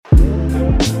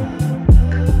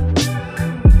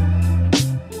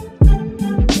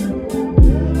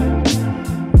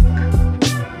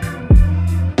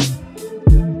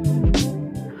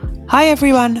Hi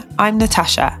everyone, I'm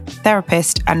Natasha,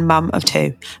 therapist and mum of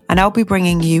two, and I'll be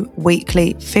bringing you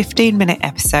weekly 15-minute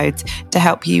episodes to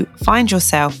help you find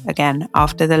yourself again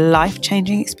after the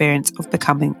life-changing experience of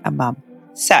becoming a mum.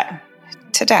 So,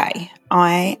 today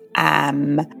I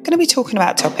am going to be talking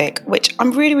about a topic which I'm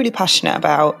really passionate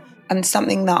about, and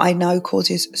something that I know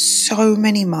causes so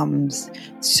many mums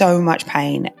so much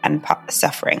pain and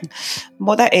suffering.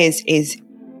 What that is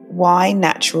why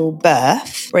natural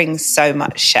birth brings so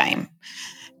much shame.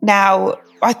 Now,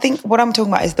 I think what I'm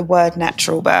talking about is the word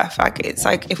natural birth. It's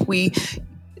like if we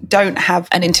don't have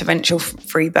an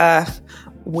intervention-free birth,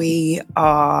 we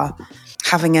are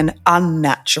having an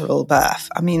unnatural birth.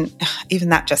 I mean, even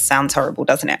that just sounds horrible,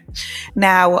 doesn't it?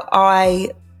 Now, I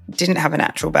didn't have a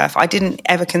natural birth. I didn't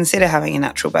ever consider having a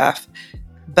natural birth.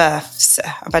 Births,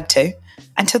 I've had two.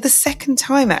 Until the second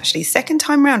time, actually. Second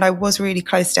time round, I was really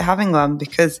close to having one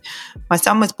because my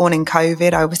son was born in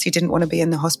COVID. I obviously didn't want to be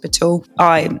in the hospital.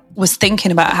 I was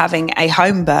thinking about having a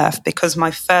home birth because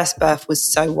my first birth was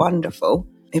so wonderful.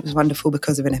 It was wonderful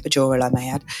because of an epidural, I may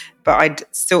add. But I'd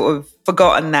sort of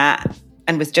forgotten that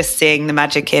and was just seeing the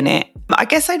magic in it. I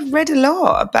guess I'd read a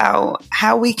lot about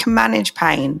how we can manage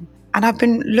pain. And I've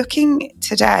been looking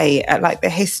today at like the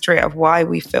history of why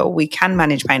we feel we can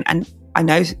manage pain. And I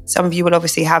know some of you will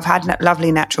obviously have had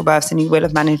lovely natural births and you will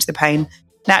have managed the pain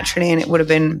naturally and it would have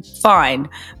been fine.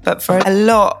 But for a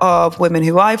lot of women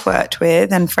who I've worked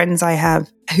with and friends I have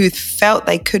who felt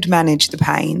they could manage the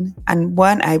pain and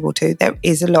weren't able to, there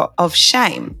is a lot of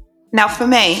shame. Now for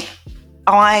me,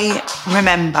 I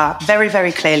remember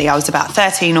very clearly I was about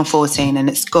 13 or 14 and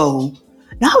at school.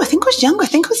 No, I think I was younger. I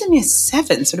think I was in year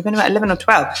 7, so it would have been about 11 or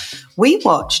 12. We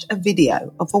watched a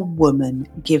video of a woman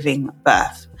giving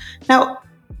birth. Now,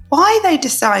 why they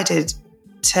decided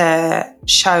to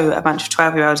show a bunch of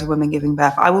 12-year-olds of women giving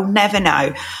birth, I will never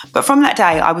know. But from that day,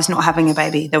 I was not having a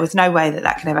baby. There was no way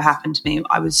that could ever happen to me.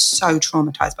 I was so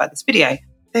traumatised by this video.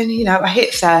 Then, I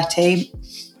hit 30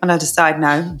 and I decide,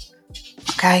 no,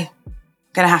 okay, I'm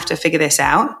going to have to figure this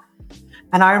out.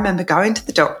 And I remember going to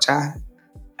the doctor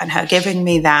and her giving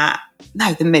me the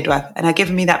midwife, and her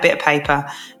giving me that bit of paper.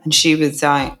 And she was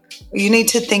like, you need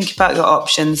to think about your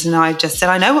options. And I just said,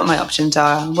 I know what my options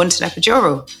are. I want an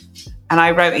epidural. And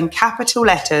I wrote in capital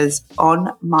letters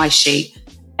on my sheet,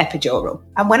 epidural.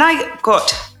 And when I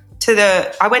got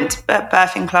I went to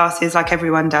birthing classes like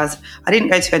everyone does. I didn't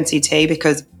go to NCT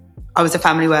because I was a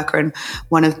family worker and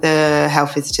one of the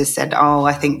health visitors said,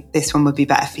 I think this one would be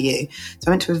better for you. So I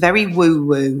went to a very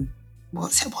woo-woo,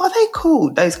 what are they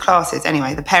called, those classes?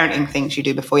 Anyway, the parenting things you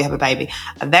do before you have a baby.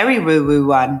 A very woo-woo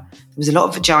one. There was a lot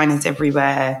of vaginas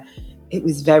everywhere. It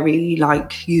was very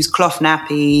use cloth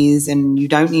nappies and you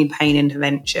don't need pain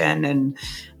intervention and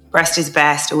breast is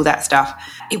best, all that stuff.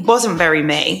 It wasn't very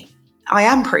me. I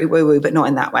am pretty woo-woo, but not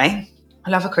in that way. I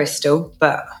love a crystal,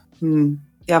 but the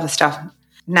other stuff,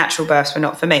 natural births were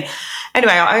not for me.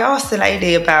 Anyway, I asked the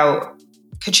lady about,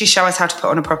 could she show us how to put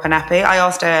on a proper nappy? I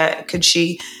asked her, could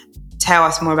she tell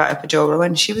us more about epidural,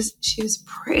 and she was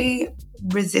pretty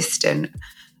resistant.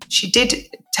 She did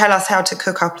tell us how to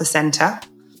cook our placenta.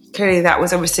 Clearly that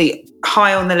was obviously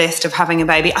high on the list of having a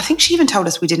baby. I think she even told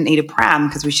us we didn't need a pram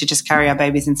because we should just carry our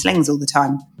babies in slings all the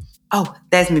time. Oh,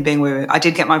 there's me being woo-woo. I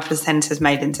did get my placentas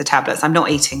made into tablets. I'm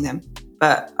not eating them,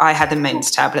 but I had them made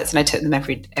into tablets and I took them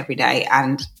every day,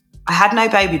 and I had no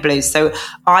baby blues. So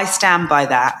I stand by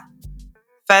that.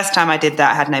 First time I did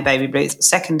that, I had no baby blues.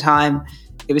 Second time,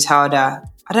 it was harder.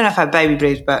 I don't know if I had baby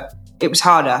blues, but it was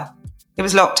harder. It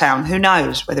was lockdown. Who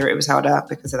knows whether it was harder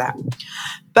because of that.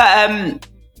 But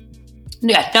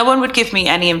no one would give me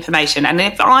any information. And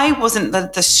if I wasn't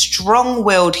the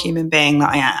strong-willed human being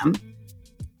that I am,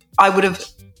 I would have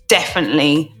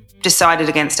definitely decided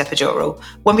against epidural.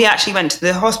 When we actually went to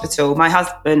the hospital, my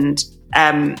husband,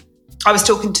 I was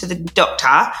talking to the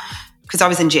doctor because I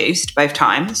was induced both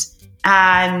times.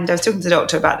 And I was talking to the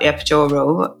doctor about the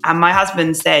epidural, and my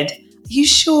husband said, are you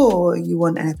sure you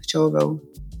want an epidural?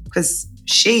 Because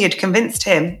she had convinced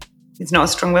him. He's not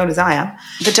as strong-willed as I am.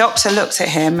 The doctor looked at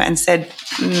him and said,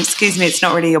 excuse me, it's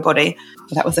not really your body.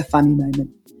 That was a funny moment.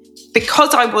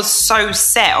 Because I was so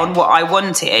set on what I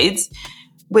wanted,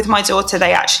 with my daughter,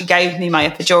 they actually gave me my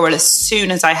epidural as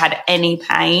soon as I had any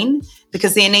pain,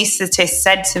 because the anaesthetist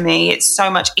said to me, it's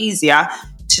so much easier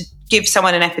to give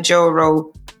someone an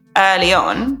epidural early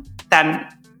on than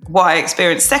what I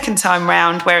experienced second time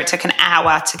round, where it took an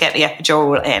hour to get the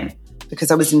epidural in because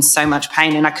I was in so much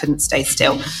pain and I couldn't stay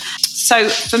still. So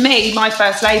for me, my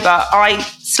first labour, I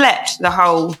slept the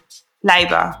whole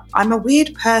labour. I'm a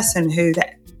weird person who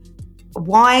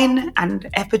wine and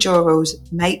epidurals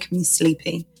make me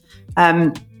sleepy.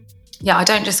 I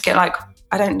don't just get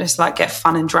don't just like get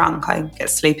fun and drunk. I get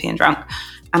sleepy and drunk,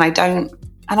 and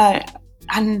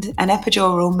an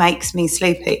epidural makes me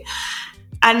sleepy.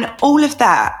 And all of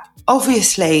that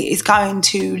obviously is going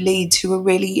to lead to a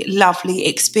really lovely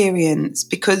experience,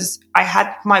 because I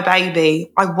had my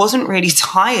baby. I wasn't really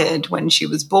tired when she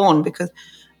was born because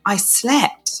I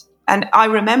slept. And I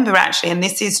remember actually, and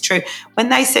this is true, when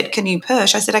they said, can you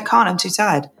push? I said, I can't, I'm too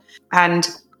tired. And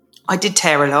I did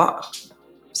tear a lot.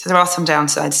 So there are some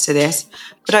downsides to this,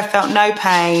 but I felt no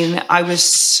pain. I was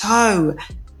so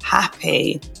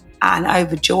happy and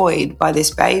overjoyed by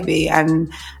this baby.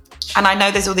 And I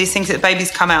know there's all these things that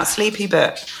babies come out sleepy,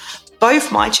 but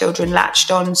both my children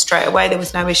latched on straight away. There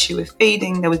was no issue with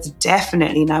feeding. There was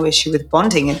definitely no issue with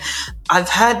bonding. And I've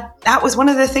heard that was one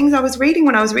of the things I was reading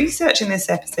when I was researching this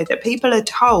episode, that people are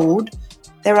told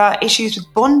there are issues with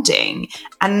bonding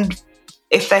and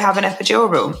if they have an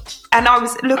epidural. And I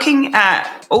was looking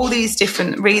at all these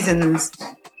different reasons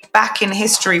back in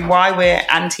history why we're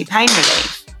anti-pain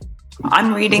relief.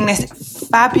 I'm reading this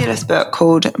fabulous book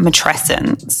called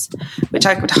Matrescence, which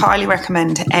I would highly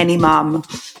recommend to any mum,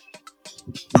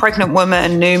 pregnant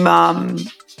woman, new mum,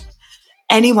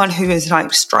 anyone who is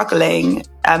like struggling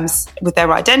with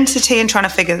their identity and trying to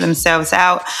figure themselves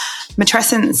out.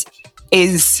 Matrescence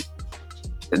is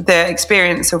the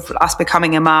experience of us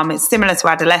becoming a mum. It's similar to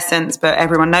adolescence, but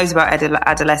everyone knows about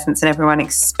adolescence and everyone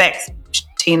expects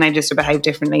teenagers to behave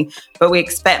differently, but we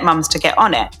expect mums to get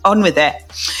on with it.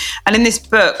 And in this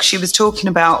book, she was talking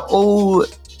about all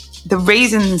the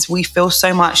reasons we feel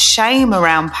so much shame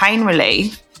around pain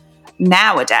relief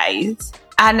nowadays.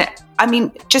 And I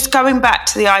mean, just going back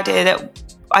to the idea that,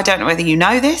 I don't know whether you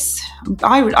know this,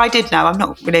 I did know, I'm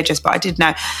not religious, but I did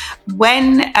know,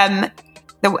 when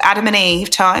the Adam and Eve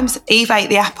times, Eve ate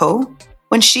the apple.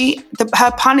 When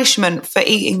her punishment for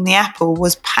eating the apple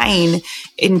was pain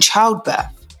in childbirth.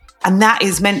 And that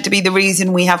is meant to be the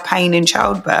reason we have pain in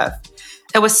childbirth.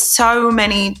 There were so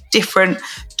many different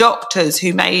doctors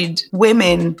who made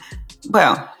women,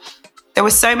 there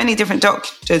were so many different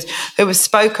doctors who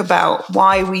spoke about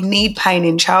why we need pain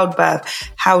in childbirth,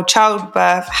 how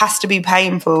childbirth has to be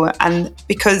painful, and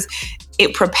because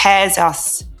it prepares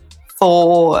us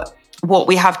for what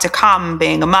we have to come,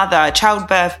 being a mother.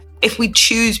 Childbirth, if we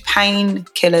choose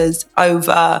painkillers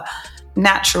over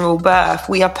natural birth,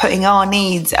 we are putting our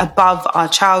needs above our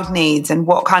child needs. And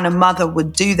what kind of mother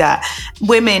would do that?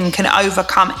 Women can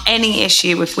overcome any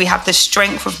issue if we have the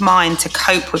strength of mind to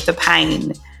cope with the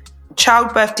pain.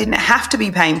 Childbirth didn't have to be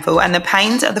painful, and the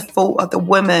pains are the fault of the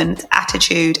woman's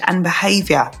attitude and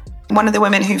behaviour. One of the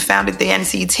women who founded the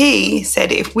NCT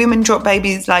said, if women drop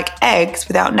babies like eggs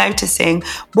without noticing,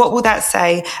 what will that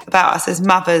say about us as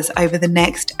mothers over the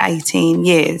next 18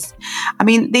 years? I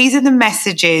mean, these are the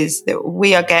messages that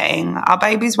we are getting. Our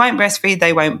babies won't breastfeed,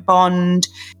 they won't bond.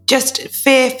 Just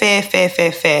fear,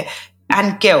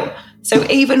 and guilt. So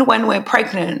even when we're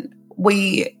pregnant,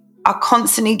 we are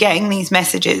constantly getting these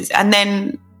messages. And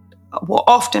then what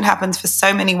often happens for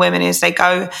so many women is they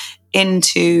go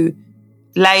into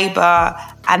labour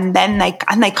and then they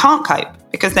can't cope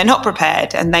because they're not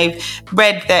prepared, and they've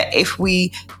read that if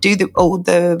we do all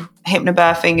the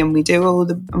hypnobirthing and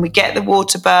we get the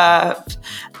water birth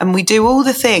and we do all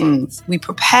the things, we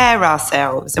prepare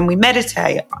ourselves and we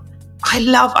meditate. I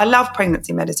love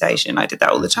pregnancy meditation. I did that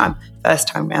all the time. First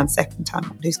time round, second time,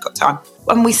 who's got time?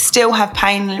 When we still have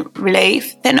pain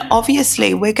relief, then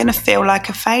obviously we're going to feel like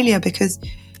a failure because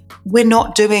we're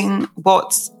not doing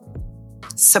what's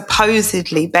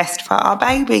supposedly best for our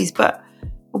babies. But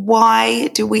why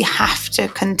do we have to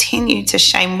continue to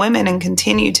shame women and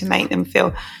continue to make them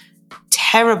feel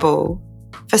terrible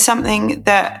for something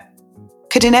that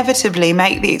could inevitably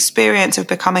make the experience of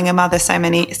becoming a mother so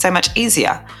much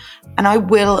easier? And I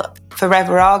will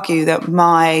forever argue that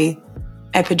my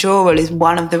epidural is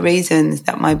one of the reasons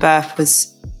that my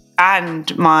birth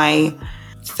and my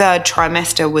third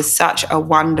trimester was such a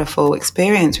wonderful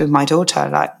experience with my daughter.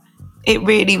 Like, it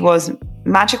really was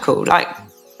magical. Like,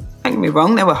 don't get me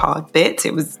wrong, there were hard bits.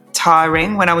 It was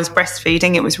tiring. When I was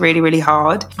breastfeeding, it was really, really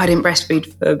hard. I didn't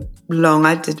breastfeed for long.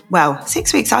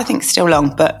 6 weeks, I think, still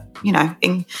long, but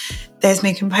there's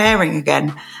me comparing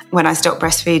again. When I stopped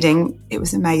breastfeeding, it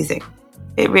was amazing.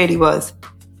 It really was.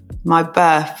 My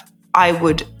birth, I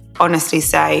would honestly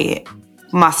say,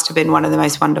 must have been one of the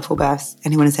most wonderful births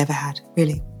anyone has ever had,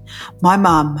 really. My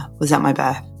mum was at my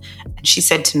birth and she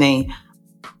said to me,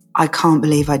 I can't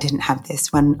believe I didn't have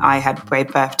this when I had gave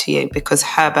birth to you, because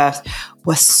her births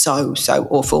were so, so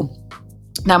awful.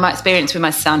 Now, my experience with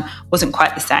my son wasn't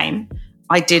quite the same.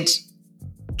 I did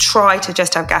try to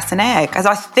just have gas and air, because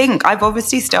I think I've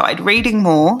obviously started reading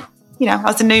more.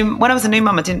 when I was a new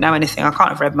mum, I didn't know anything. I can't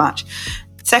have read much.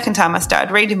 Second time I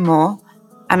started reading more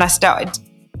and I started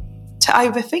to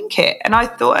overthink it. And I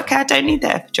thought, okay, I don't need the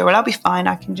epidural. I'll be fine.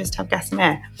 I can just have gas and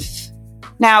air.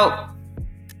 Now,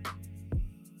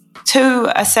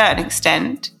 to a certain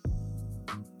extent,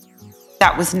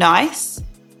 that was nice.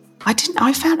 I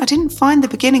didn't find the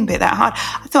beginning bit that hard.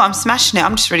 I thought, I'm smashing it.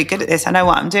 I'm just really good at this. I know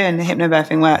what I'm doing. The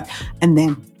hypnobirthing worked. And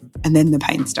then the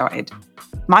pain started.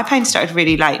 My pain started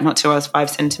really late, not till I was 5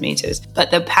 centimetres.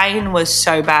 But the pain was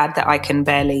so bad that I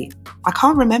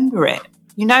can't remember it.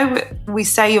 We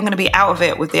say you're going to be out of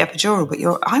it with the epidural, but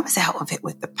I was out of it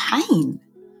with the pain.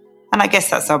 And I guess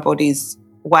that's our body's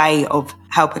way of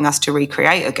helping us to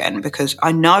recreate again, because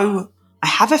I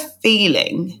have a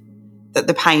feeling that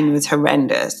the pain was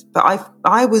horrendous, but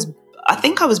I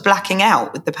think I was blacking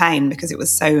out with the pain because it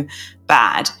was so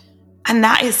bad. And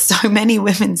that is so many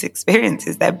women's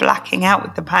experiences. They're blacking out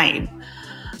with the pain.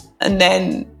 And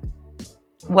then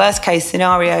worst case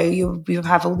scenario, you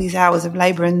have all these hours of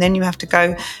labour and then you have to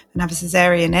go and have a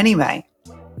cesarean anyway.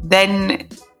 Then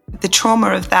the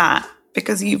trauma of that,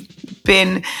 because you've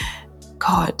been,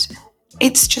 God,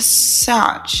 it's just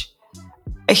such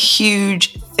a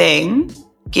huge thing,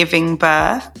 giving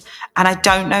birth. And I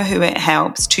don't know who it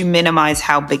helps to minimise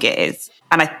how big it is.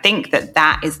 And I think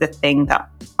that is the thing that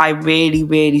I really,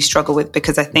 really struggle with,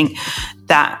 because I think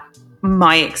that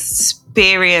my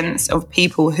experience of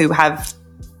people who have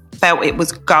felt it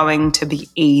was going to be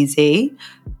easy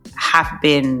have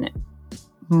been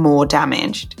more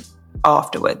damaged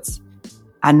afterwards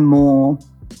and more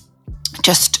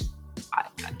just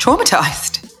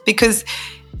traumatised, because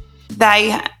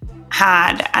they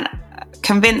had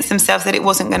convinced themselves that it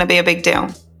wasn't going to be a big deal.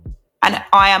 And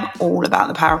I am all about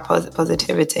the power of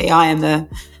positivity. I am a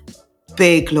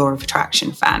big law of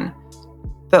attraction fan.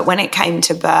 But when it came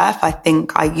to birth, I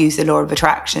think I used the law of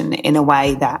attraction in a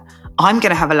way that I'm going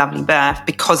to have a lovely birth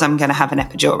because I'm going to have an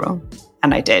epidural.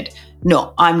 And I did.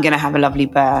 Not I'm going to have a lovely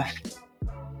birth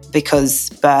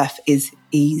because birth is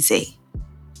easy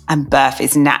and birth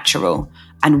is natural.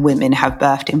 And women have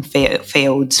birthed in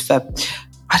fields for,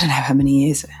 I don't know how many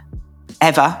years,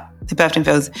 ever. They birthed in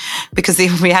fields, because the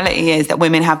reality is that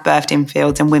women have birthed in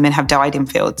fields and women have died in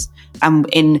fields. And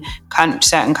in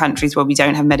certain countries where we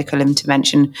don't have medical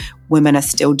intervention, women are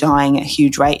still dying at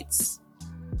huge rates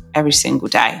every single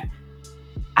day.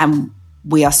 And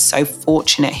we are so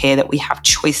fortunate here that we have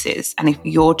choices. And if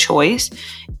your choice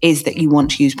is that you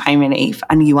want to use pain relief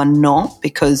and you are not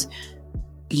because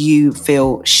you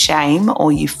feel shame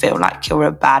or you feel like you're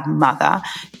a bad mother,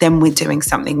 then we're doing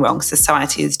something wrong.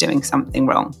 Society is doing something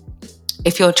wrong.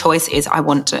 If your choice is, I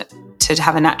want to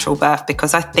have a natural birth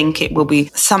because I think it will be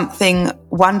something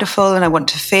wonderful and I want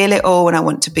to feel it all and I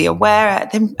want to be aware,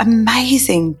 then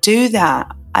amazing, do that.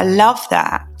 I love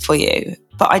that for you.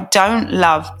 But I don't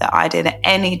love the idea that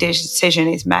any decision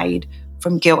is made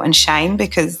from guilt and shame,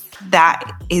 because that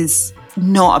is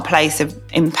not a place of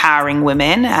empowering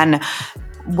women. And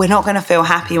we're not going to feel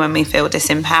happy when we feel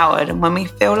disempowered and when we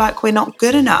feel like we're not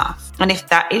good enough. And if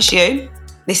that is you,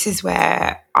 this is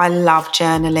where I love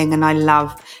journaling and I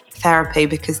love therapy,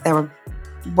 because there are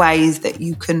ways that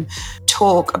you can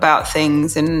talk about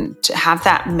things and to have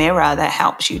that mirror that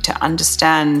helps you to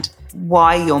understand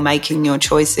why you're making your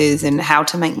choices and how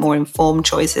to make more informed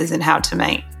choices and how to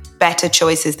make better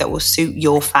choices that will suit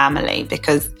your family,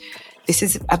 because this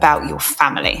is about your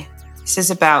family. This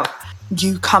is about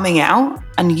you coming out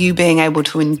and you being able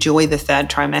to enjoy the third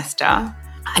trimester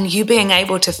and you being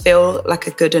able to feel like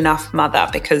a good enough mother,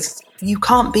 because you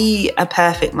can't be a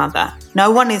perfect mother.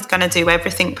 No one is going to do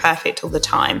everything perfect all the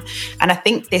time. And I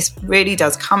think this really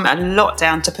does come a lot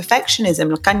down to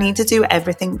perfectionism. Like, I need to do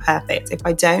everything perfect. If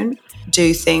I don't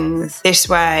do things this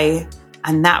way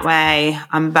and that way,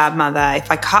 I'm a bad mother. If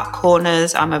I cut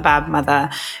corners, I'm a bad mother.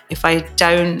 If I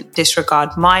don't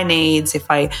disregard my needs, if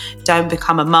I don't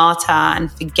become a martyr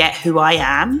and forget who I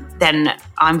am, then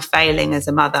I'm failing as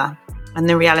a mother. And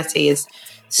the reality is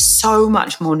so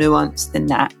much more nuanced than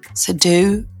that. So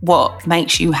do what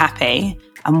makes you happy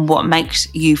and what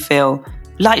makes you feel,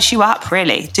 lights you up,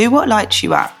 really. Do what lights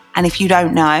you up. And if you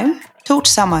don't know, talk to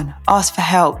someone, ask for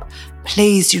help.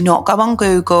 Please do not go on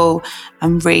Google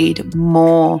and read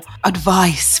more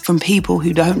advice from people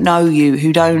who don't know you,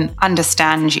 who don't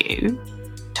understand you.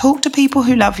 Talk to people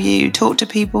who love you. Talk to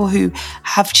people who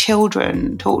have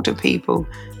children. Talk to people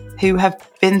who have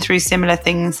been through similar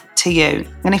things to you.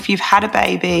 And if you've had a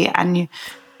baby and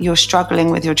you're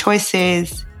struggling with your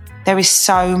choices, there is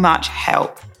so much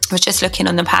help. I was just looking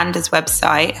on the Panda's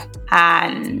website,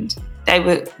 and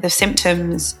the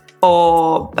symptoms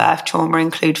for birth trauma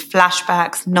include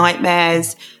flashbacks,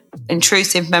 nightmares,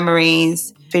 intrusive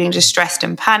memories, feeling distressed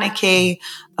and panicky,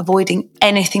 avoiding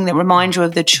anything that reminds you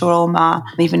of the trauma,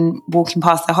 even walking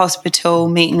past the hospital,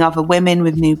 meeting other women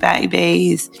with new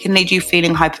babies. It can lead you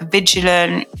feeling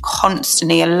hypervigilant,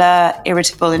 constantly alert,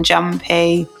 irritable and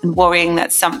jumpy, and worrying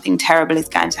that something terrible is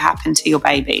going to happen to your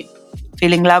baby.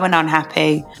 Feeling low and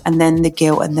unhappy, and then the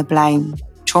guilt and the blame.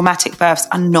 Traumatic births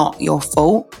are not your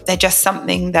fault. They're just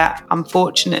something that,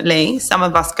 unfortunately, some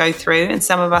of us go through and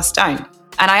some of us don't.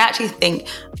 And I actually think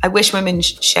I wish women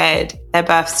shared their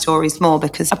birth stories more,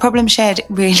 because a problem shared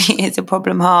really is a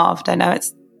problem halved. I know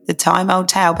it's the time old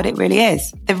tale, but it really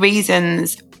is. The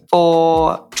reasons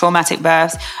for traumatic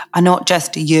births are not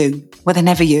just you. Well, they're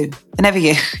never you. They're never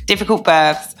you. Difficult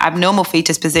births, abnormal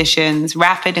fetus positions,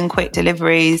 rapid and quick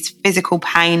deliveries, physical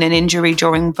pain and injury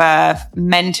during birth,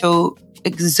 mental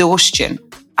exhaustion.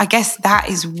 I guess that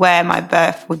is where my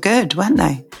births were good, weren't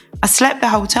they? I slept the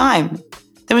whole time.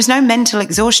 There was no mental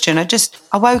exhaustion.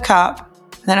 I woke up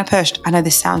and then I pushed. I know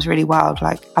this sounds really wild.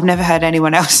 Like, I've never heard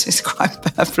anyone else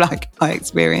describe birth like I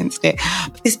experienced it.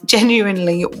 But this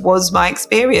genuinely was my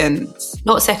experience.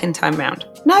 Not second time round.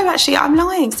 No, actually, I'm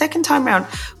lying. Second time round,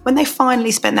 when they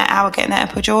finally spent that hour getting that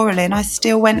epidural in, I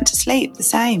still went to sleep the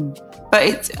same. But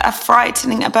it's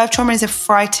a birth trauma is a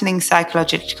frightening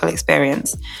psychological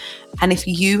experience. And if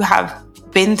you have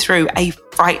been through a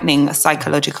frightening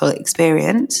psychological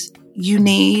experience, you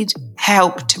need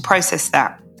help to process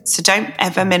that. So don't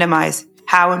ever minimize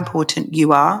how important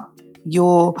you are.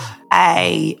 You're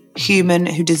a human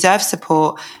who deserves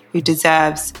support, who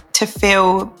deserves to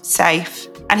feel safe,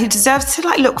 and who deserves to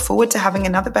look forward to having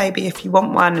another baby if you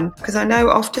want one. And because I know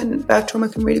often birth trauma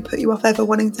can really put you off ever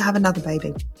wanting to have another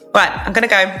baby. Right, I'm going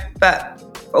to go. But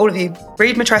for all of you,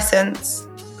 read matrescence,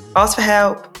 ask for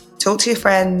help, talk to your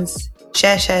friends,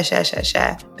 share,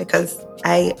 because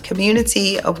a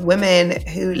community of women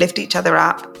who lift each other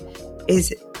up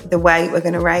is the way we're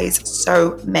going to raise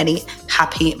so many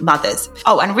happy mothers.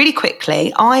 Oh, and really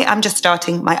quickly, I am just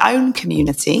starting my own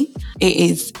community. It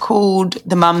is called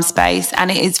The Mum Space, and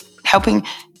it is helping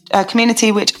a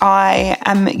community which I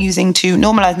am using to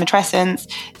normalise matrescence,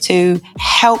 to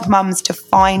help mums to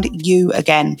find you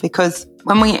again. Because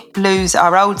when we lose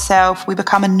our old self, we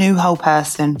become a new whole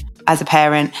person as a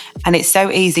parent, and it's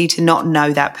so easy to not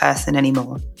know that person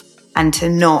anymore and to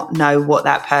not know what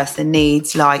that person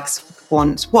needs, likes,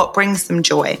 wants, what brings them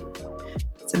joy.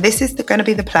 So this is going to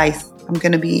be the place. I'm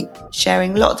going to be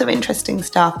sharing lots of interesting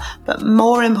stuff, but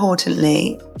more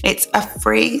importantly, it's a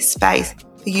free space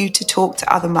for you to talk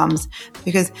to other mums,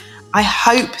 because I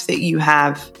hope that you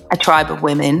have a tribe of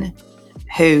women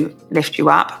who lift you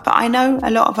up, but I know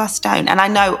a lot of us don't. And I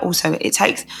know also it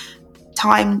takes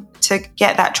time to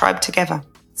get that tribe together.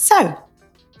 So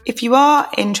if you are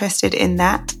interested in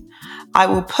that, I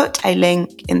will put a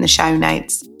link in the show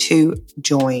notes to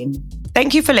join.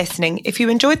 Thank you for listening. If you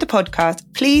enjoyed the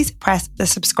podcast, please press the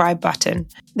subscribe button.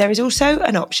 There is also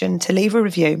an option to leave a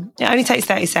review. It only takes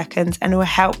 30 seconds and it will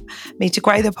help me to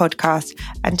grow the podcast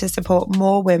and to support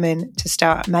more women to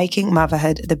start making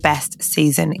motherhood the best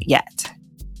season yet.